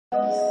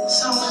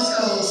So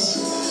much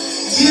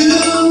goes.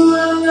 You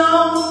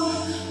alone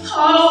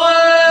are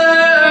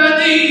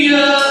worthy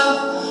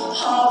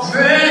of all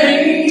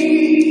praise.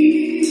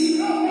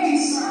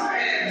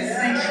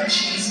 Thank you,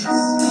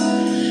 Jesus.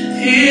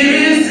 It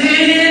is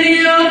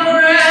in your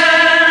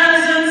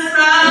presence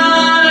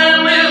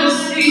I will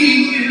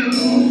seek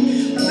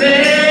you,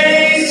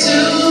 face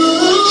to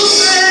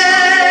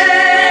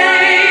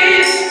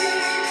face,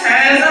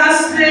 as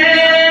I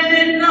stand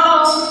in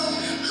awe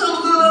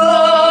of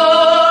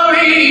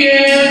glory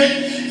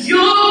and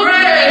your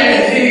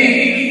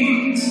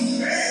grace.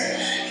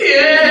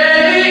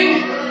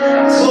 Yeah,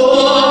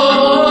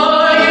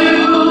 for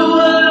you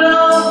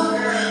alone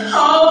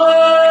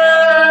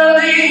are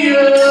worthy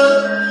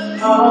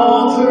of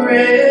all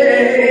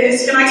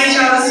praise. Can I get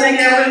y'all to sing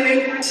that with me?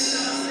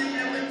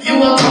 You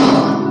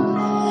alone.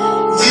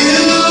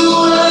 You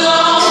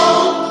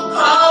alone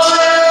are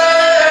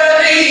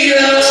worthy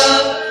of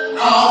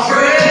all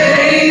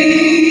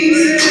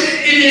praise.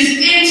 It is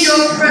in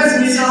your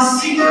presence I'll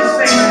seek your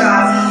face,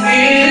 God.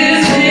 It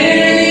is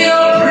in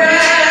your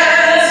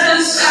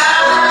presence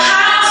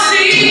I'll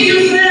seek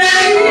your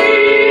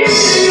face.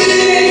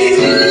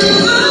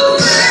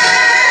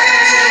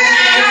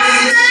 And I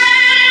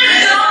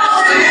stand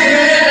on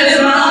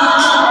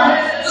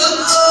the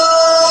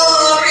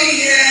glory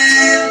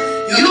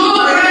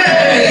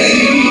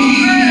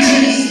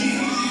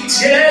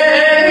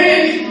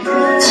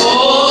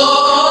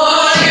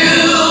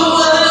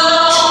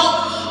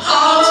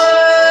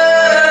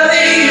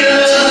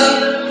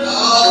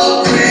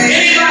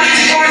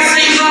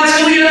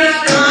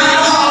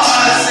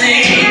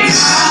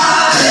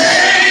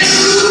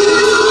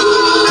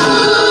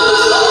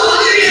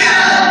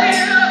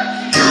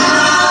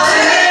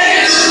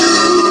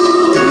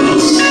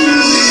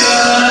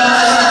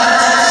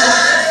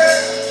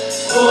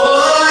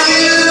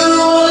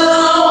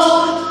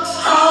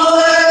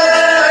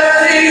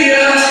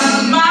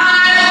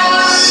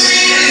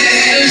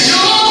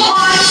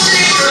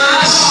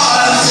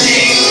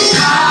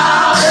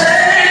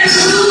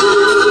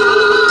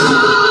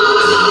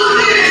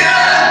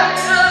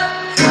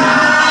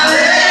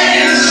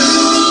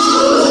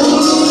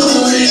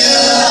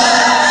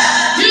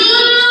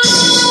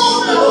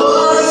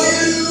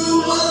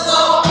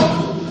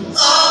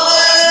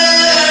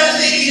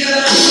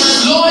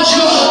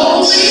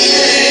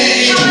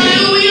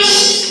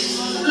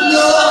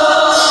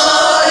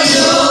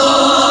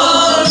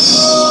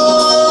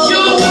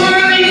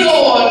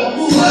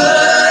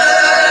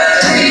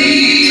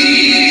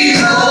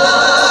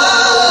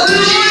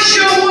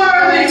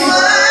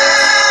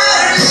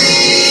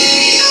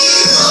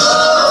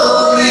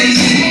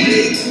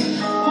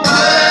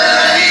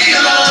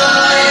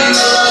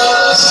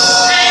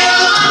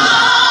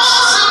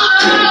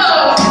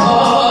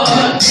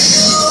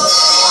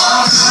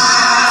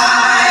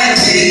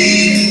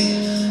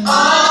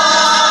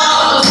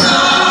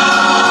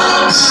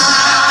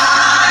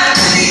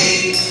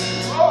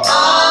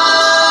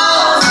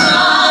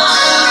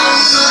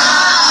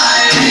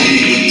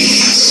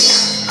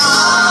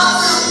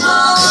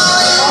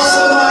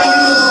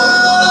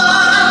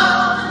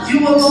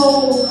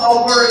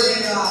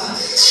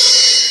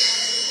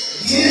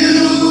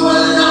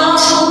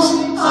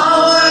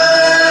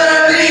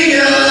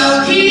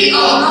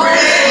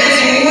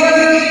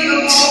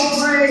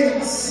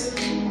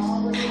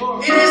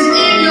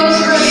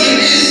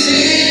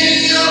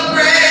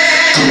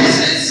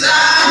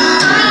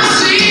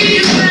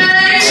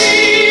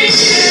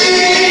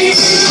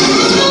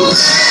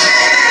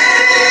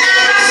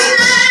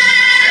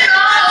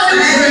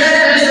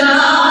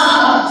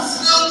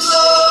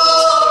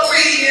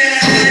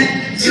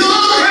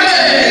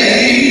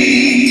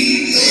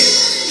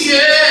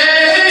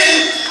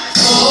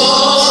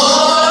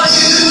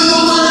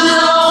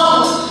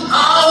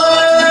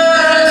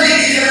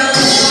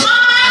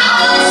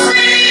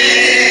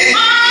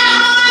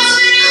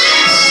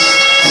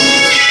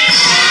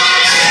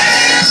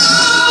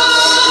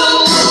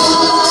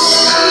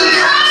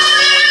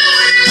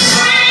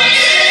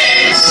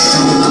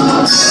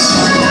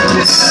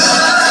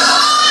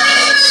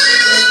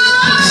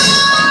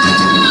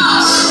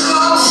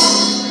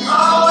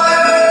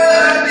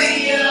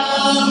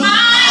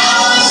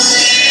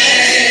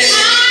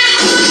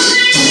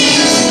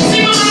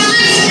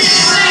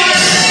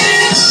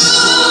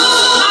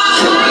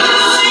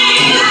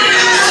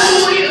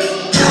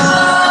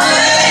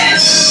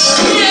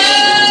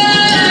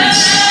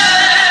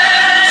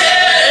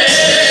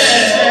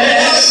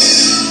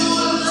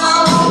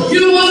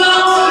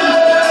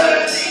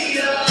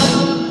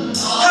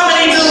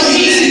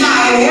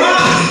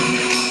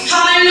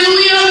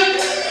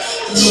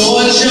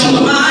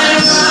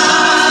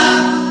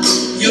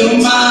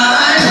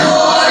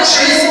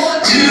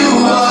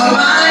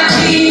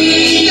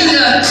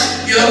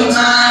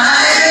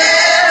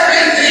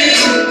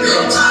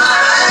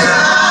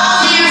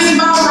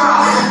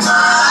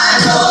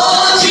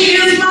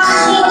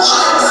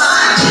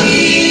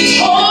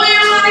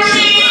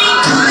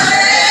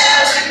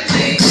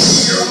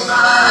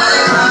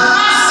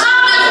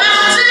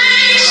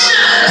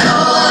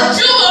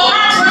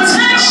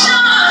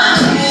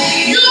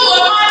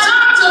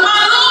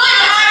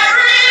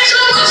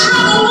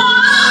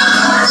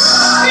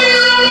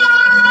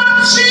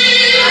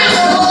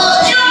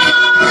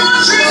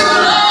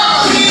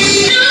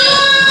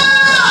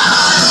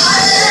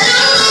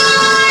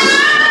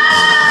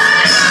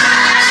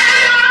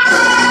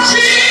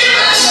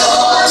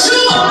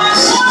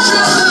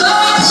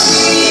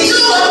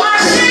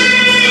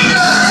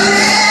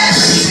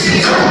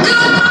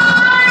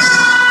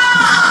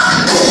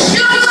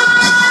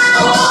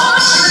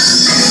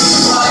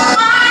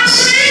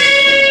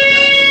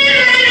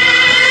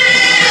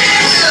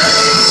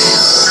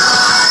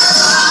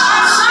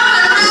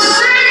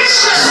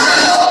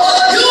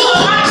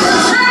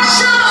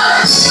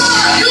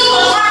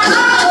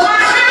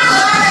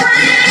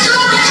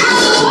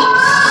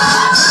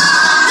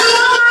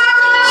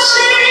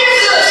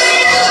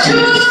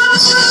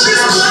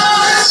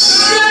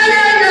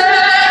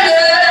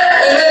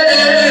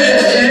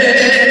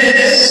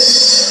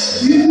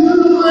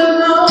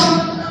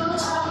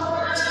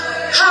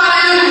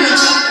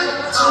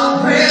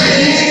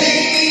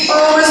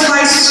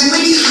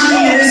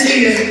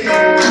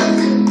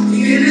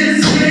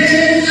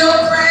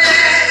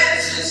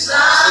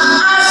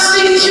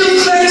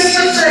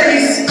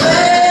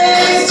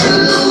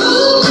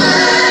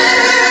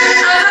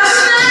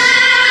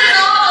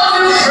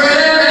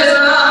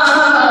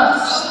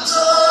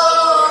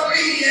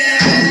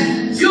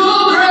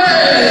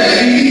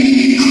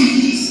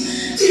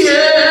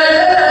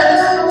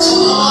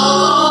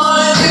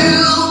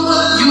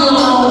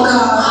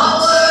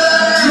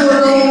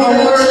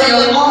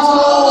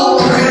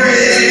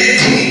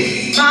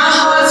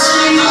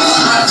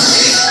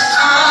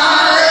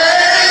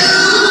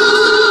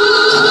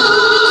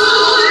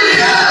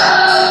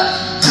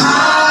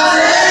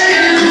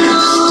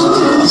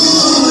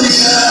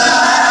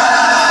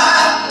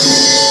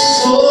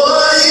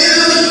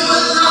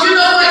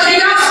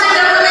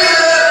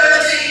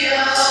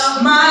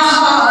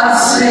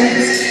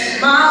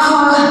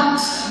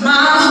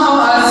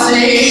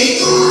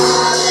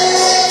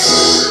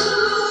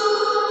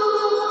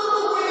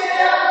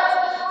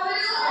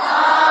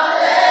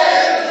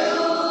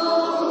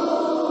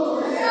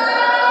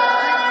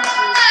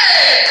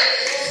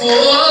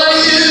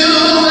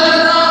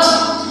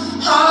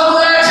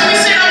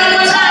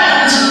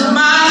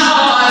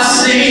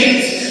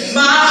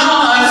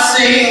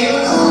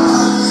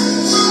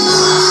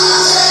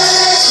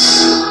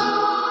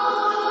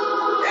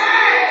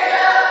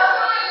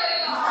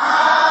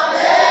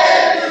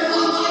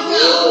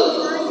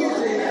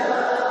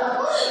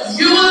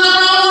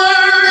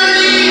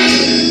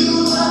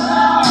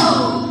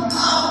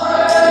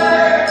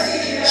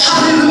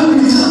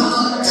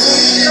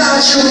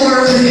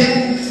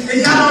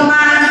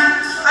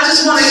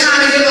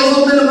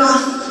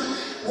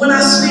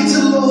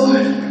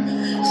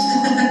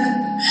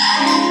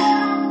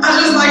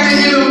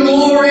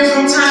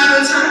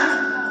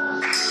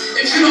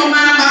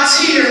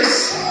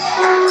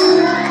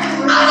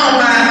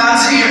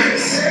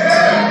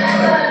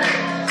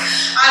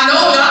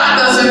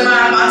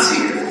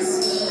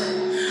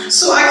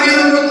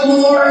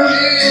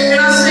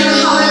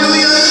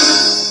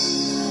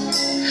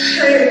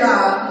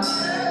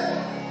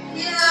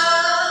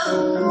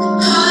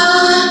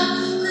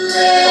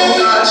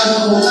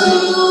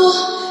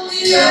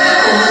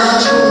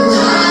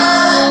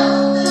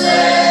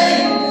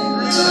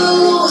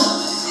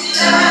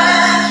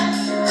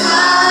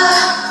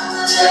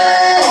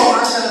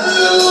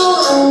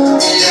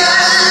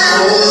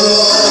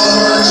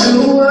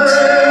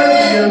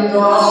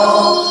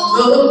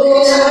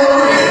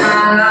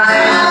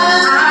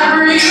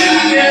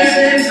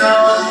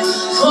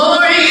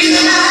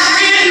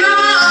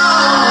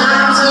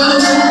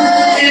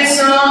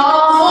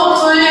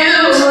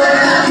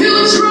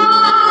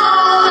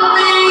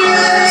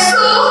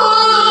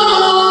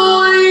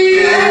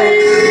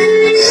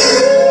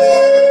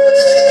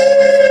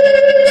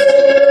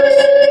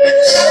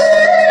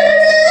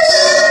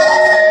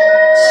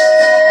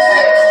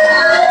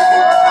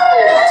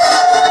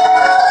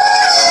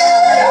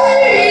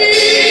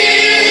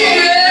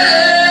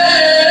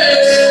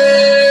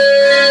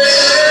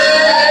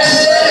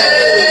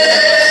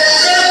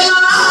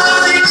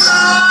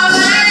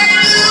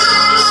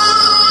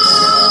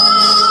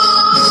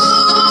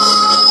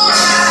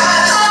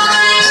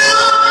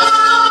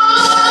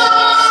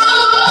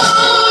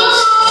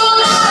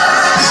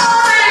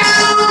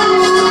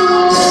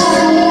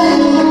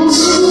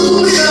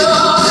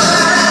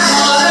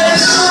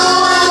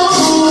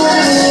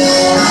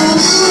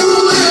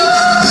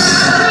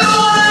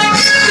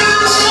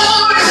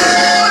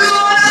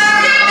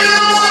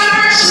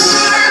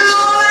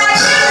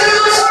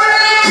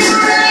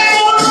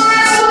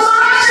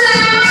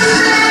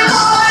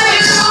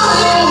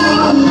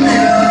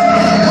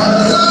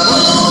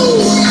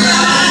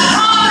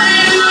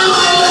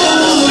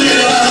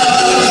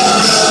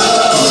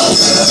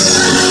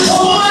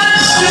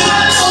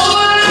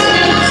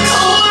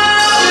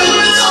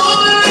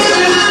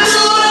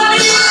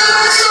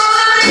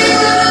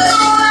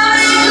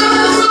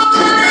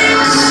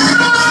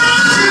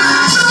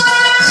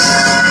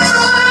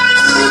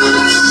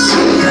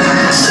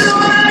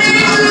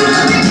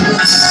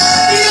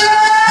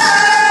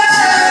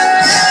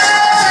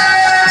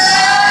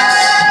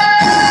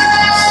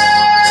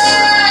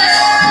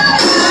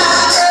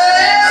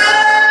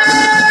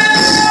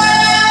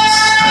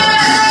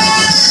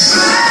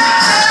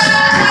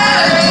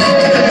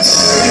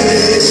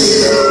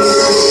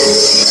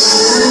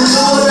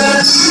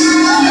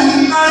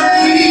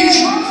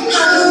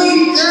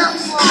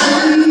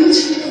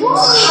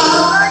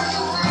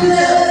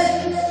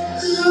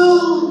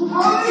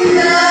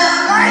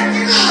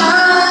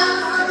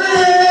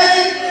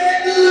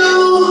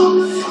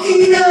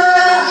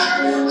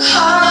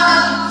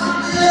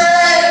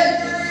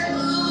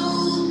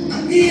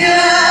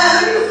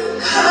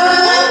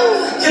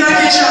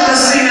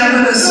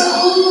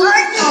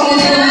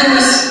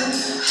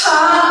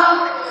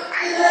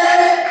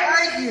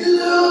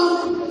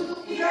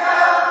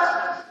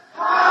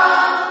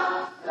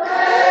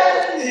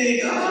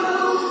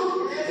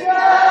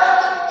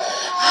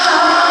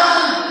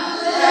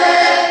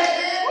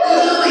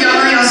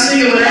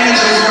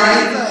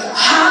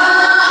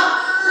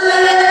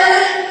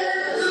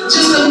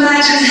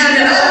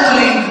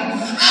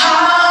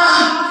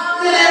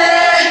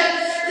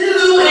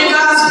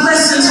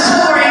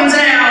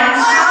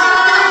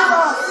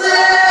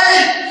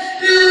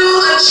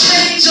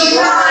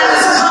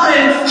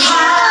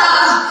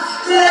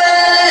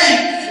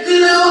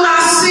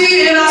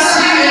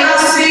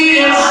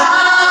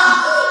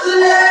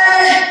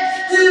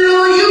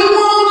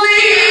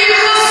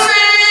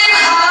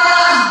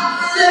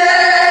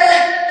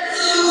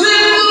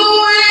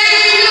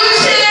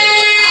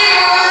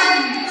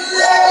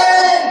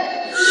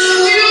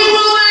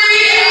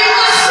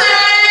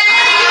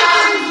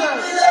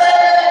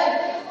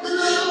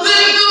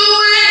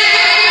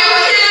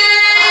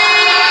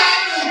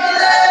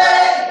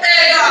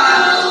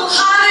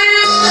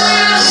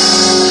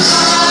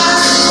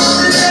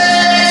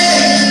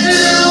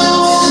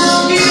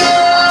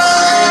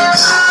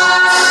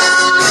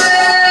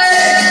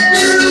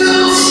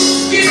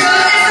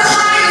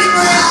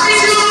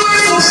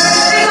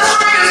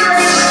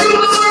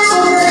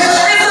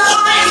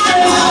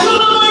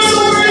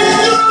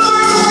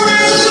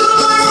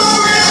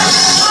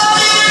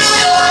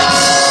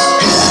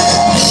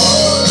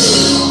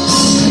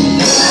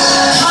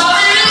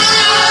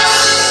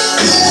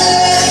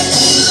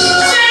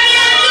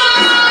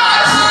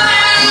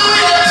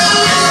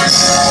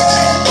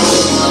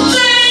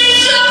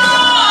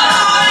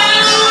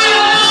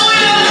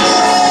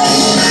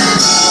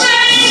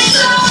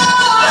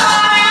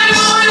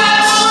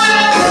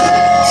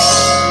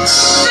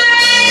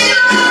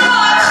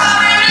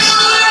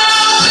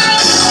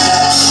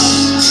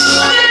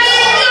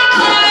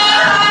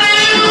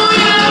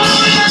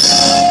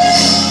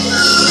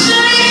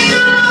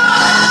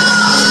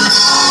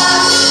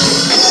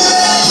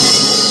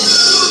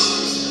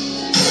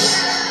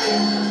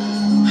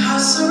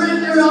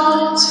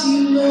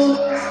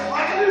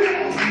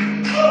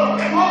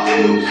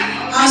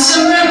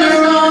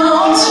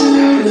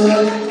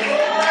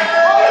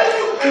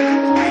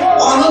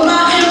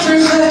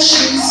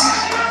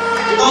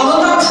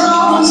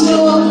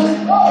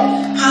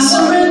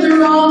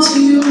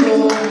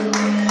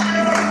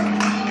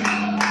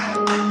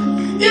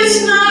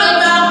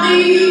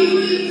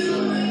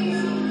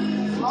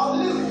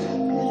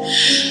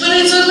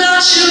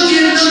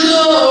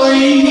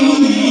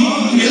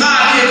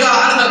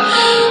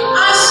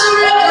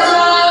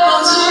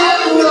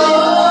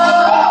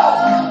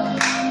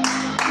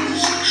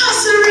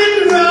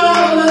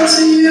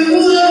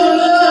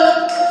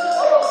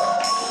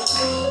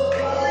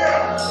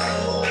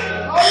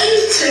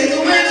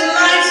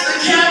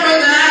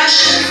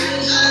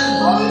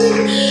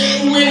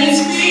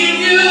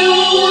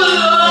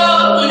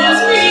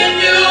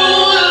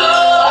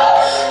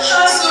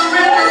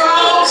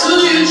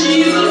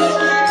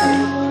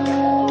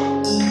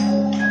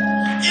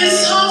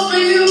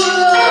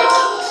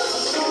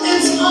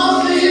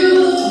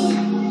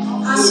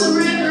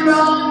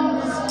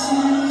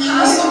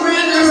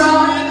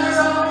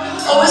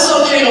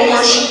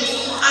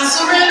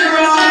surrender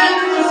all.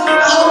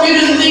 I hope you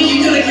didn't think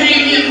you could have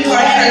came here for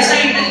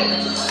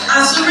entertainment.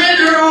 I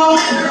surrender all.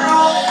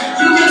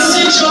 You can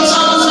sit your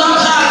tongues up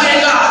high,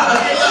 yeah, God.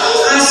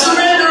 I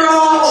surrender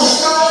all.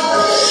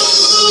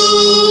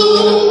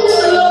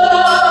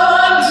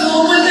 Lord,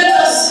 go within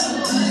us.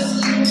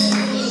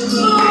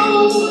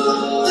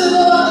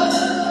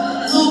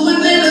 Go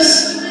within us.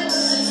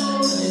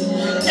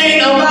 Ain't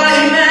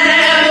nobody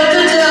mad but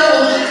the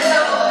devil.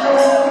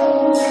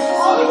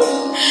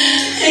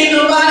 Ain't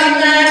nobody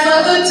mad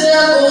but the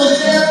devil.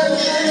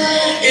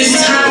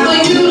 It's time for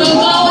you to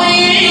go in.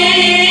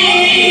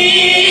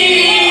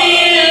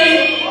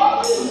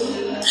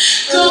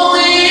 Go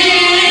in.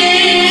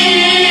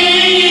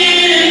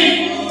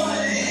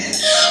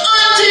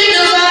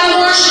 Undignified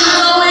worship,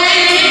 go in.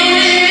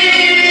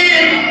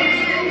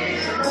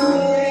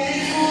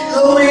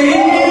 Go in,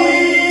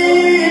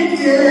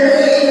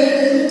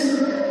 yeah.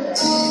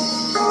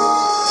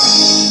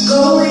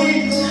 Go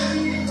in.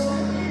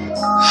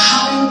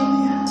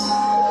 Hallelujah.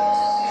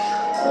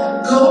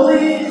 Go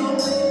in.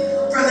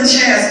 Brother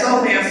Chaz,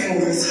 go there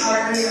for us.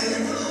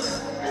 Hallelujah.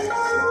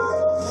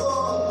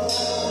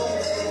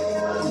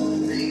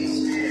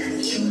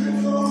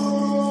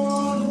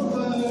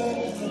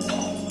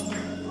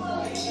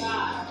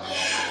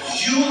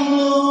 You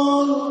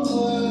alone are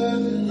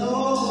worthy,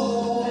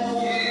 Lord.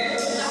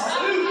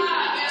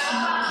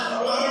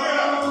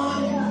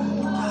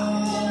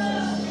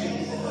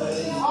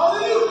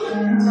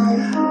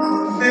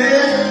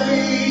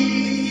 Mary's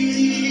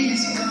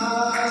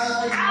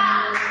God.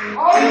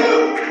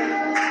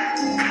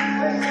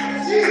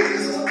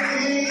 Jesus,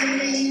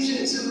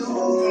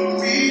 to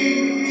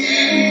me.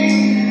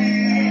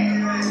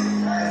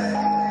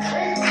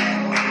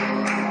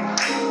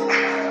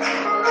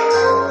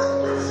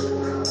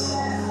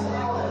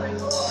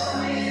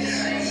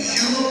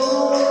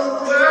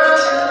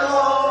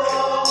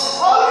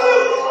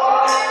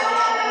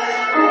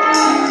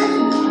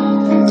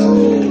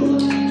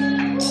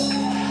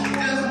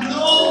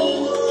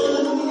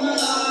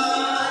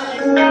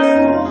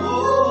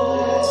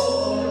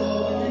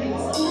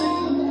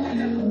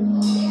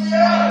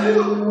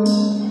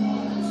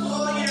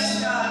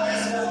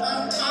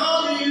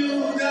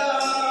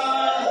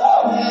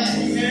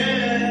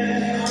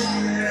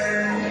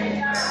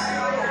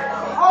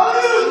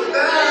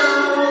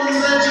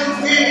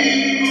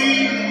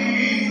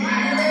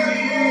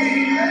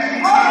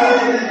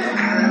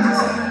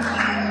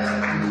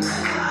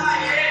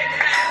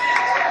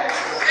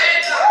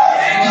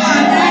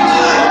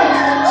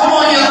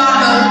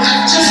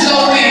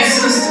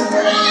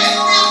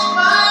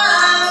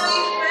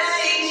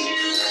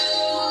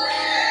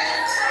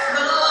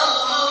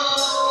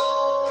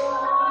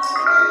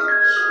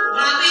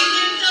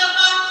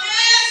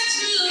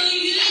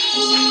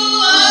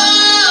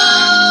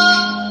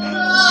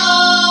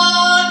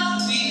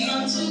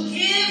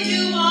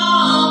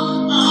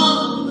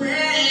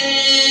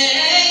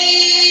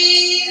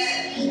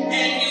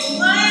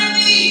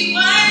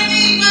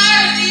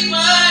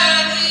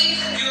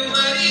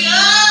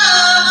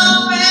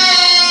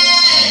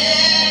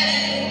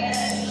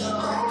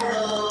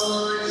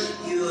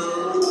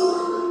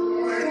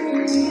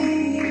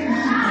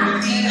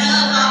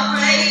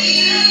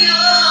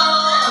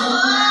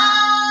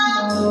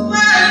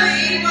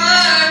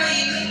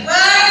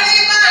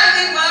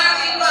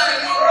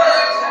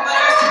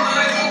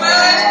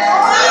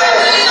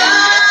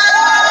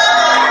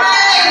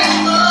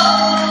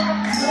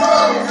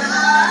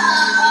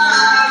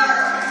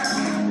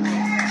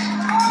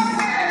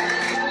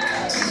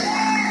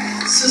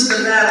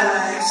 Sister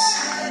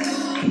Battleaxe,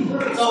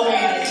 go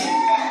in.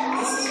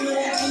 This is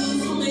what you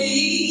do for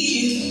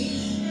me.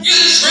 You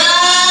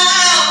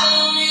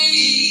drown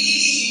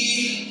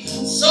me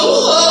so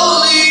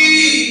holy.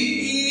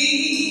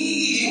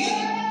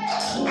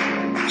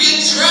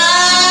 You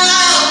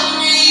drown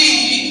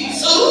me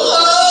so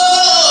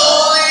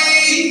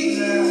holy.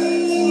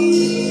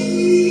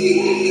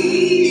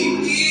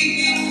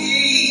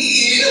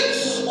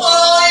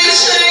 Oh, you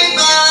changed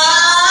my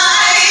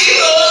life.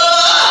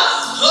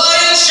 Oh,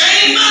 you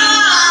changed my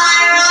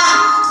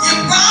life. You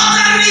brought me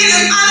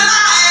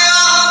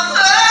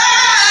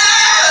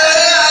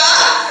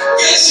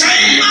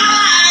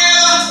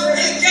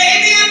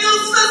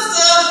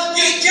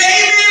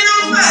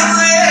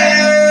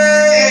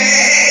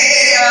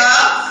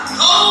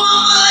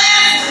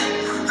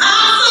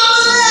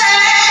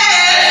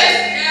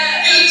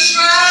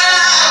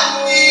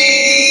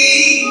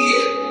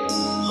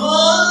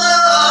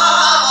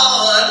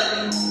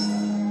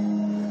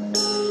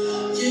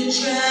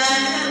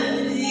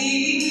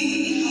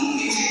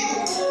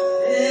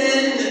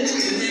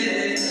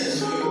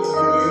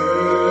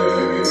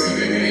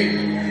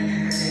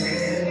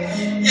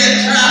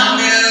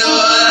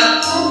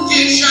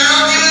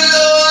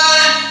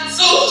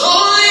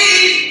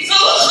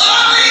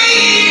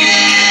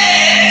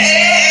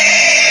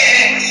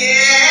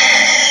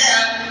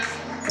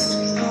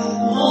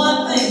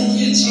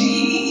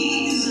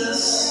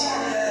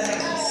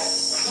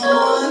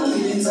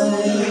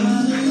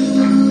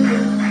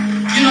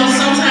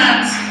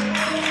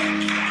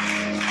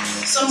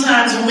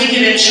we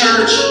get in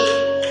church,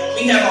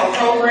 we have our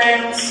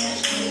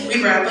programs,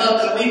 we wrap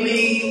up and we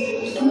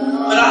leave.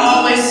 But I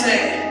always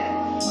say,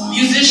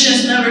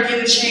 musicians never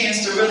get a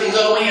chance to really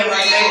go in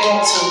like they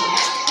want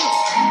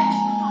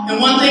to.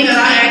 And one thing that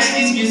I ask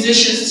these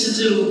musicians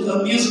to do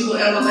of musical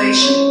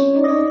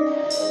elevation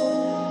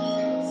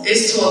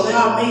is to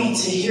allow me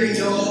to hear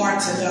your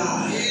heart to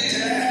God.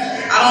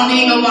 I don't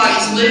need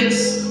nobody's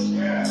licks.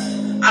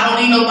 I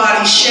don't need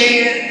nobody's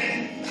share.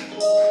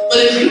 But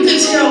if you could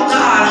tell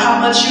God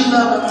how much you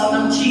love him on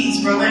them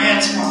keys, Brother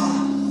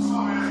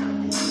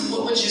Antoine,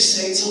 what would you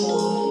say to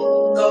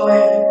him? Go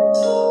ahead.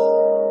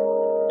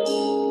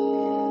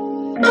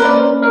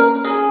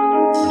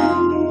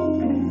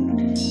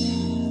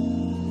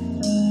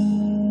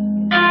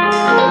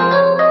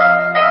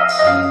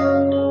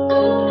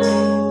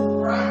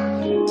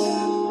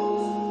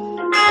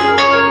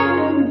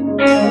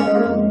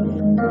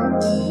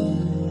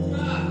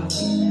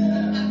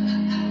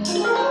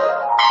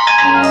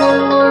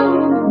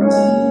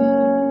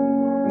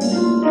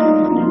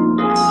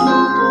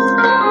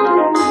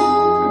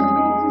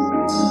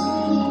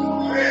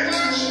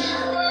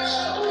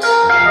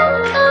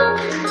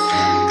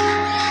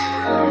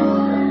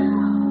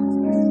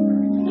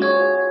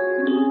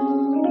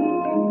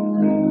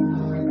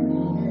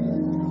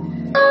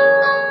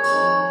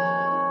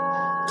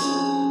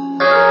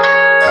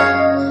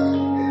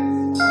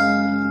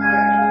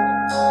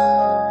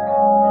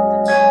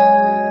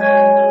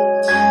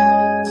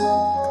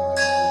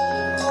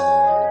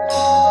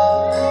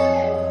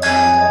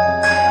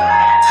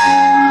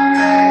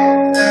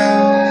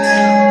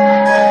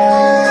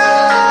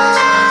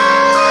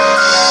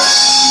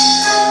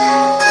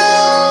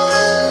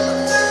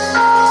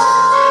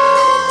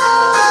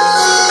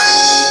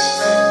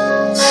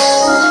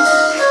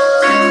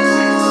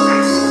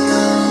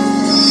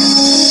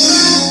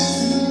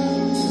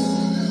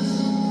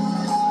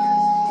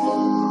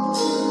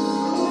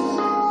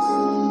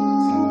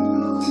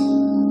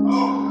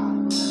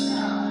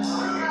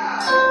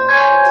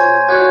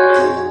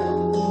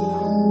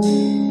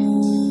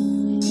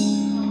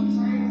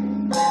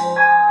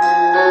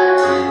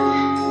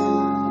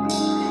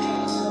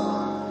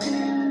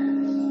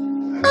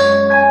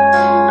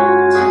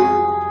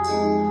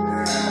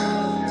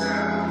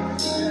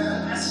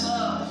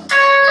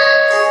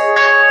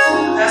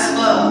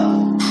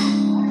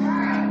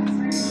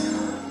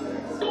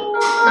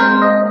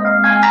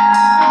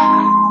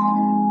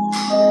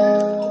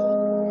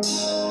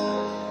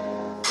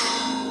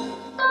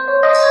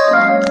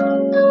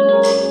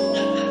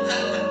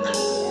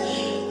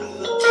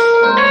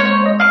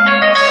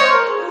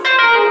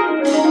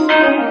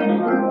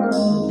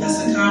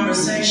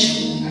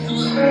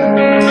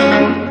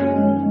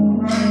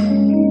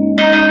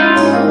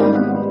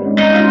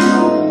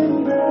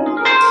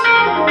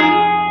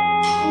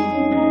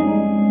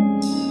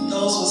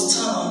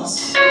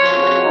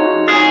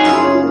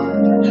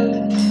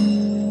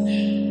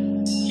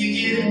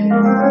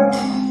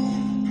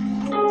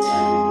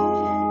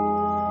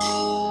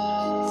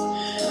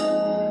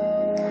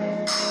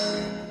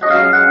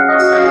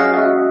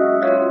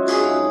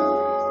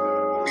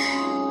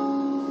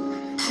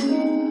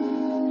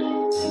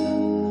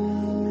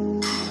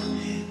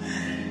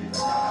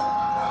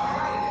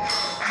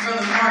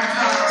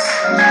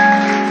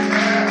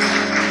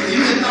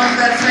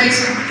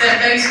 That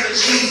bass for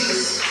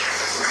Jesus.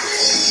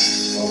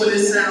 What would it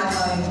sound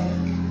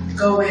like?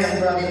 Go in,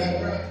 brother.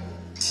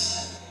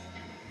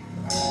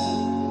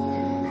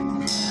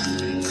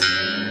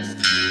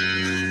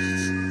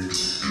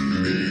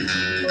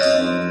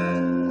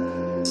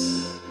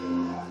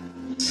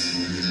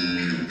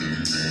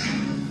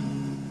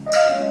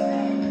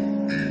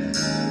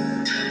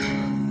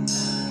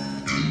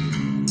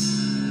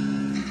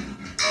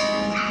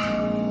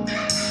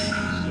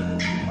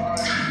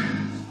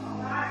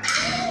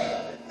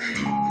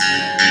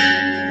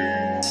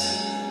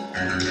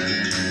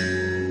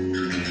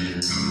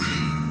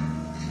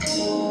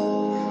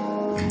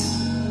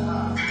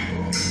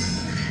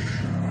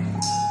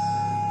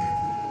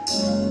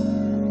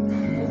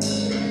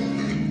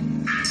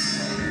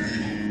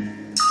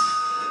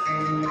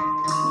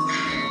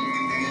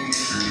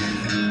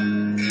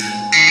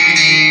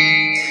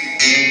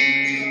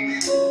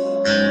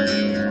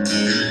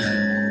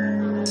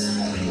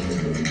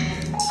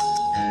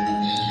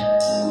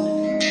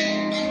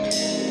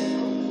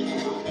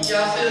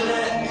 Y'all feel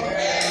that?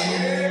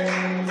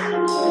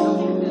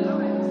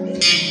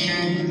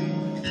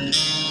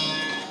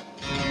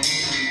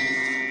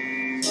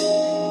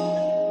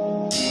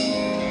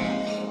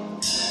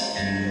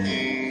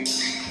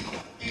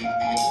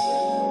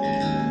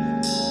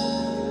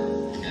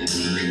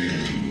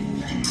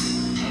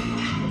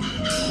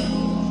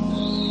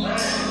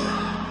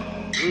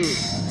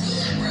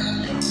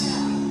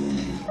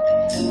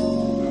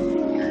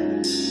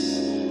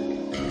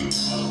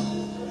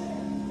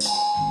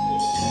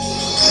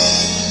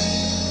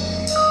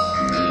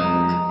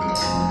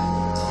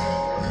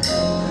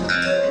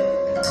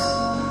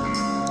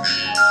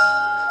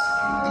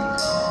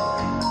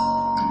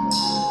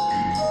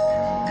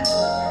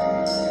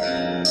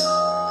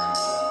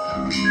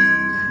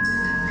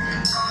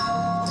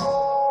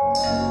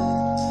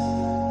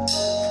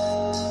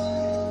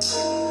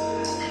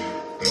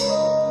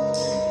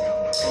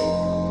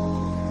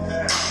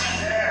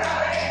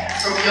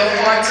 From your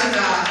heart to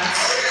God.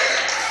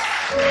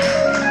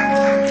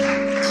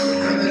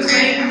 From the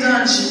clean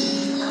dungeon.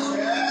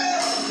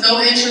 No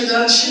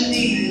introduction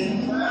needed.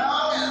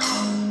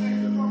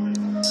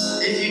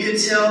 If you could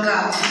tell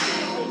God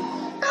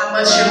how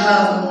much you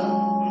love Him,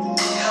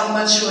 how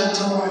much you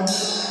adore Him.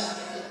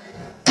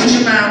 Would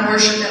you mind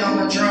worshiping on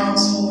the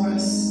drums for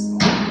us?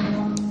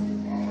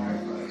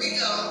 Here we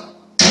go.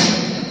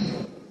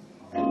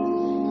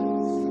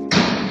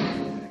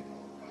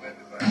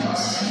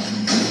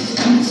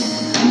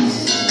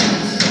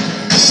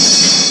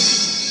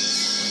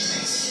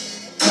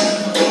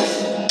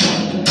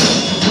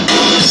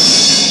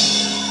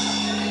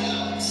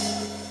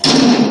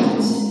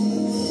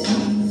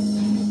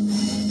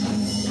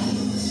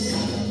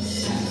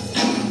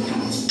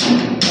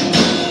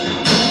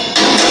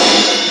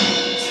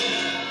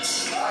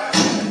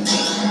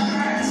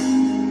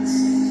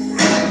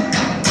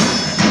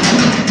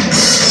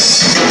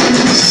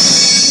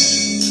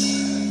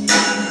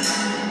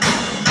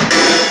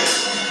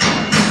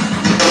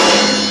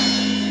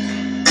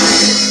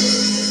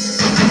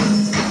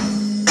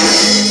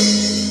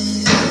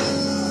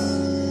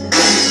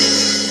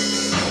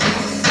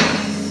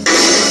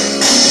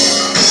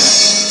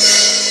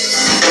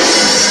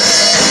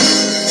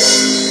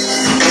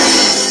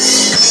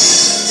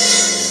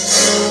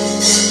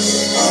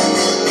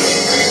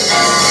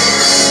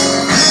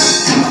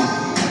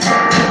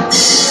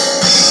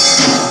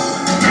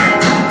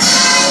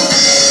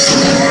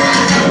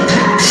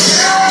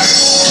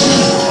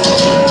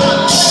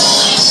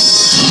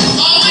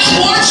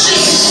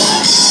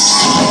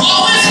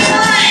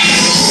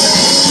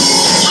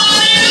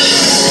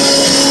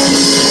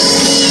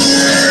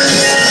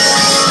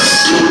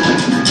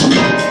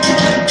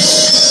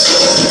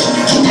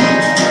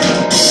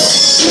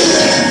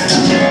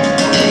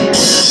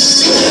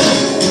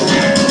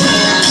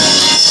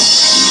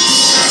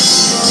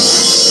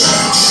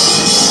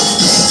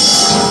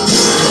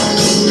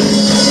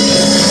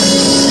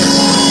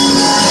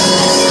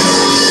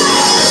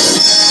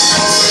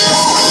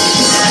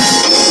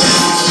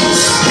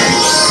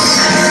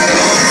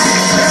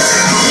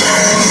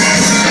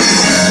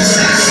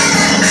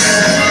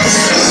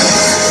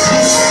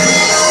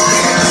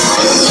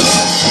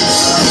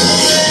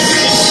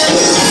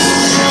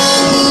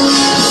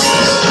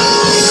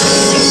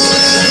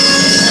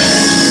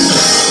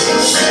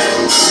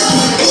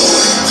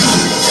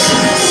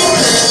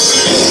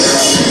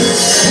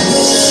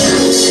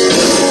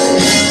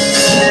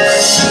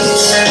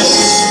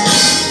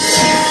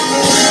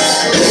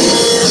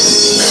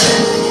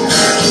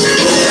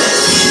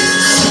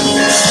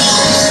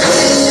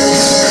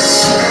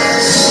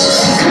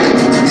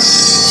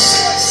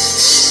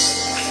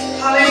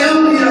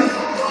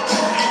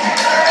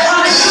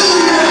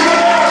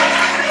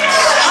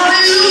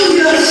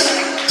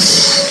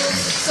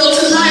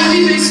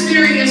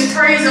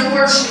 Praise and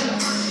worship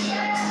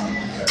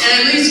in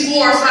at least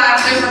 4 or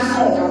 5 different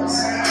forms.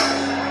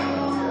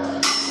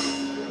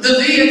 The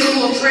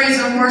vehicle of praise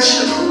and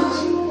worship,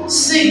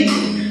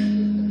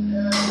 singing,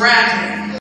 rapping,